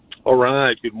All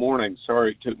right, good morning.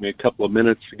 Sorry it took me a couple of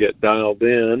minutes to get dialed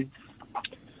in.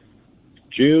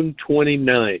 June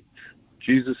 29th,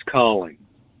 Jesus Calling.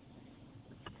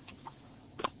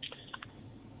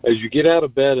 As you get out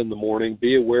of bed in the morning,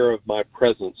 be aware of my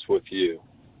presence with you.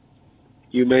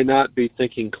 You may not be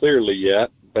thinking clearly yet,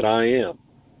 but I am.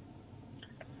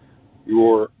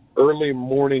 Your early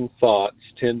morning thoughts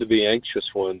tend to be anxious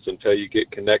ones until you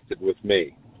get connected with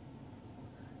me.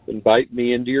 Invite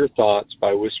me into your thoughts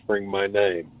by whispering my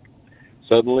name.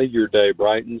 Suddenly your day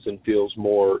brightens and feels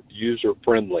more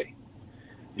user-friendly.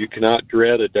 You cannot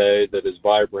dread a day that is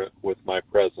vibrant with my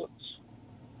presence.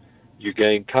 You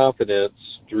gain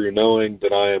confidence through knowing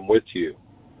that I am with you,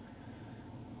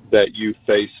 that you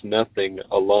face nothing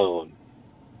alone.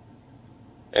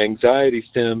 Anxiety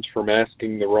stems from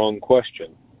asking the wrong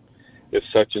question. If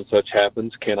such and such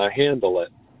happens, can I handle it?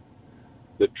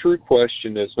 The true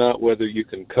question is not whether you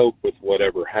can cope with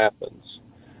whatever happens,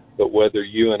 but whether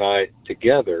you and I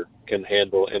together can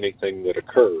handle anything that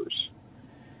occurs.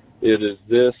 It is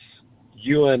this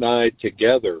you and I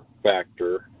together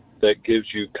factor that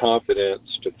gives you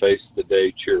confidence to face the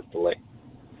day cheerfully.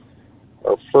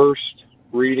 Our first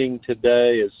reading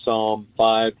today is Psalm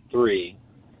 5:3.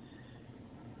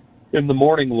 In the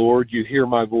morning, Lord, you hear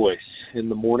my voice. In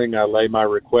the morning I lay my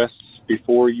requests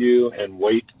before you and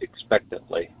wait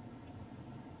expectantly.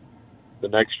 The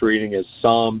next reading is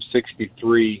Psalm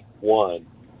 63:1.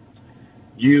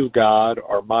 You, God,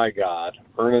 are my God.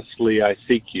 Earnestly I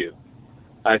seek you.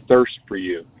 I thirst for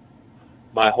you.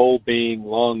 My whole being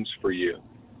longs for you.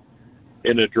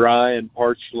 In a dry and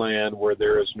parched land where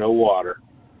there is no water.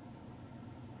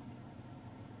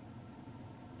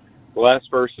 The last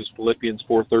verse is Philippians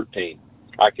 4:13.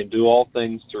 I can do all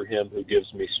things through him who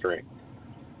gives me strength.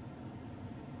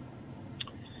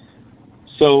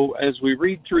 So as we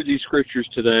read through these scriptures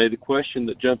today, the question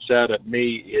that jumps out at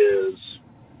me is,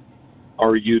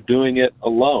 are you doing it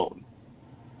alone?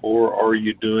 Or are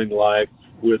you doing life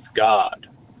with God?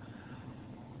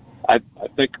 I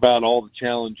think about all the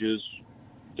challenges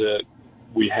that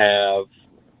we have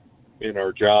in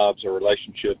our jobs, our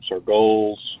relationships, our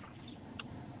goals,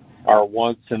 our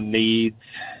wants and needs.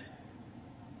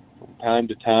 From time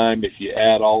to time, if you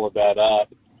add all of that up,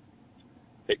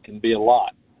 it can be a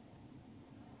lot.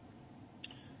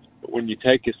 But when you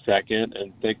take a second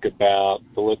and think about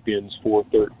Philippians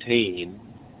 4:13,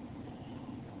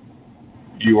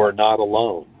 you are not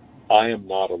alone. I am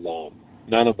not alone.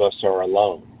 None of us are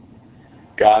alone.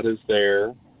 God is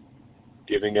there,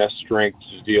 giving us strength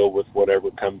to deal with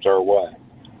whatever comes our way.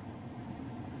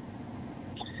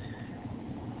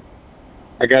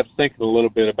 I got to thinking a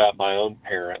little bit about my own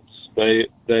parents.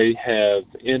 They have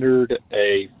entered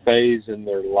a phase in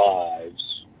their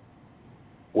lives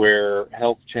where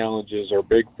health challenges are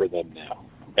big for them now.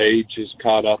 Age has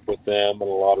caught up with them in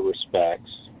a lot of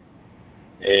respects,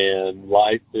 and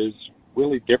life is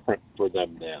really different for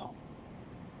them now.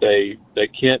 They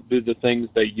can't do the things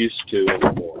they used to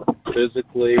anymore.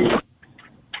 Physically,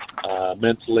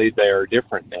 mentally, they are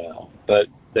different now, but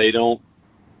they don't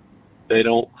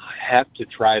have to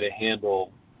try to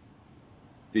handle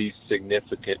these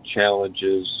significant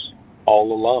challenges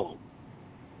all alone.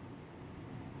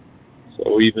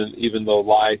 So even though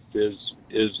life is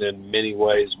in many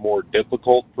ways more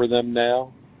difficult for them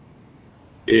now,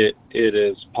 it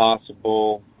is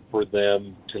possible for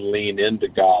them to lean into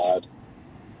God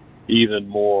even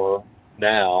more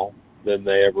now than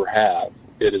they ever have.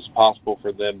 It is possible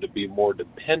for them to be more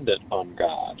dependent on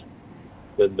God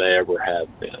than they ever have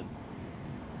been.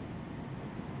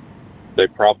 They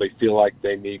probably feel like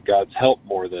they need God's help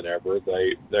more than ever.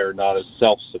 They're not as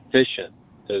self-sufficient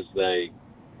as they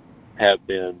have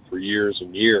been for years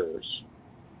and years.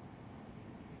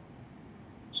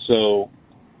 So,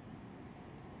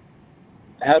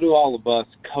 how do all of us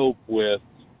cope with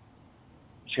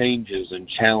changes and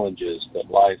challenges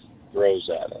that life throws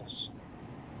at us?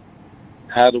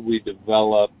 How do we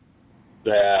develop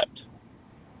that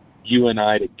you and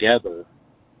I together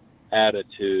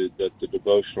attitude that the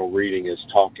devotional reading is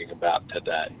talking about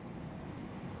today?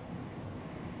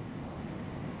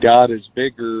 God is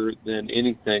bigger than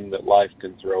anything that life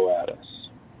can throw at us.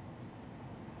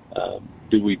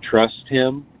 Do we trust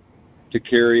him to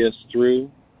carry us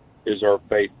through? Is our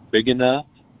faith big enough?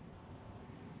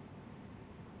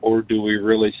 Or do we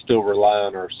really still rely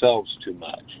on ourselves too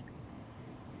much?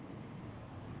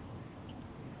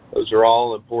 Those are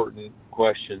all important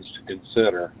questions to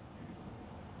consider.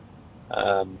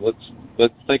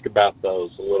 Let's think about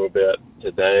those a little bit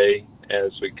today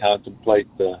as we contemplate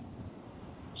the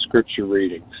scripture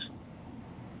readings.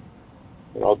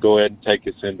 And I'll go ahead and take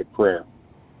us into prayer.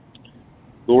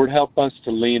 Lord, help us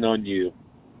to lean on you.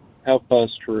 Help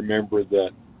us to remember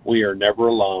that we are never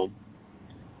alone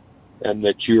and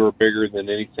that you are bigger than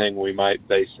anything we might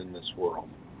face in this world.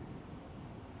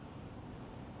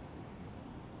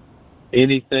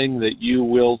 Anything that you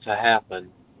will to happen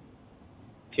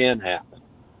can happen.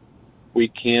 We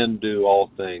can do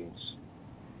all things,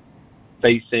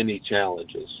 face any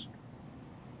challenges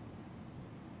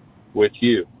with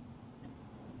you.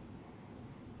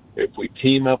 If we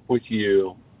team up with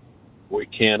you, we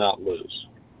cannot lose.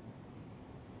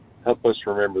 Help us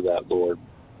remember that, Lord.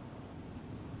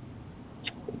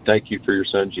 Thank you for your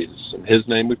Son, Jesus. In his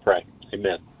name we pray.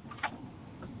 Amen.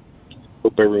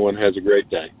 Hope everyone has a great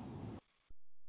day.